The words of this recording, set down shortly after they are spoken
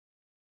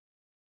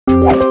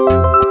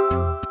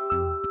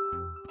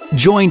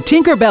Join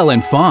Tinkerbell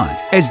and Fawn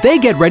as they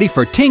get ready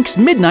for Tink's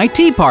midnight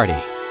tea party.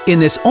 In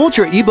this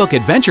Ultra eBook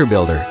Adventure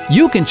Builder,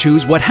 you can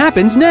choose what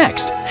happens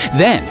next.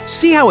 Then,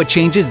 see how it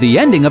changes the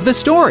ending of the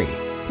story.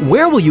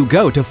 Where will you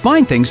go to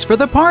find things for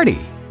the party?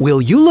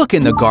 Will you look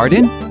in the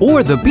garden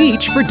or the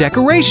beach for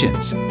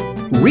decorations?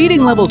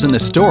 Reading levels in the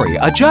story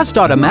adjust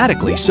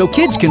automatically so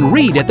kids can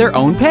read at their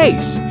own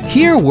pace.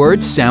 Hear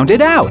words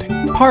sounded out.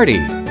 Party.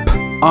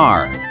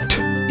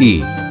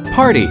 P-R-T-E.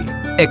 Party.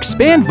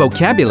 Expand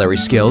vocabulary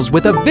skills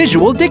with a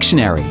visual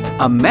dictionary.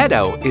 A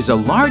meadow is a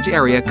large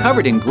area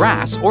covered in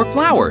grass or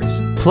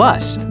flowers.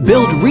 Plus,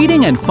 build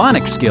reading and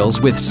phonics skills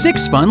with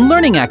 6 fun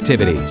learning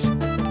activities.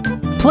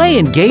 Play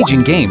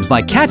engaging games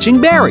like catching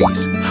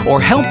berries,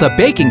 or help the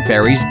baking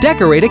fairies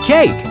decorate a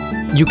cake.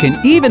 You can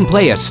even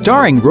play a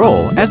starring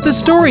role as the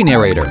story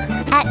narrator.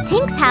 At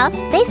Tink's house,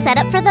 they set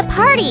up for the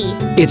party.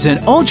 It's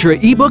an Ultra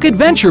eBook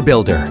Adventure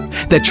Builder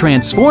that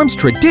transforms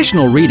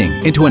traditional reading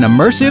into an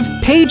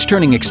immersive,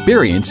 page-turning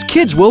experience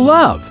kids will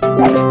love.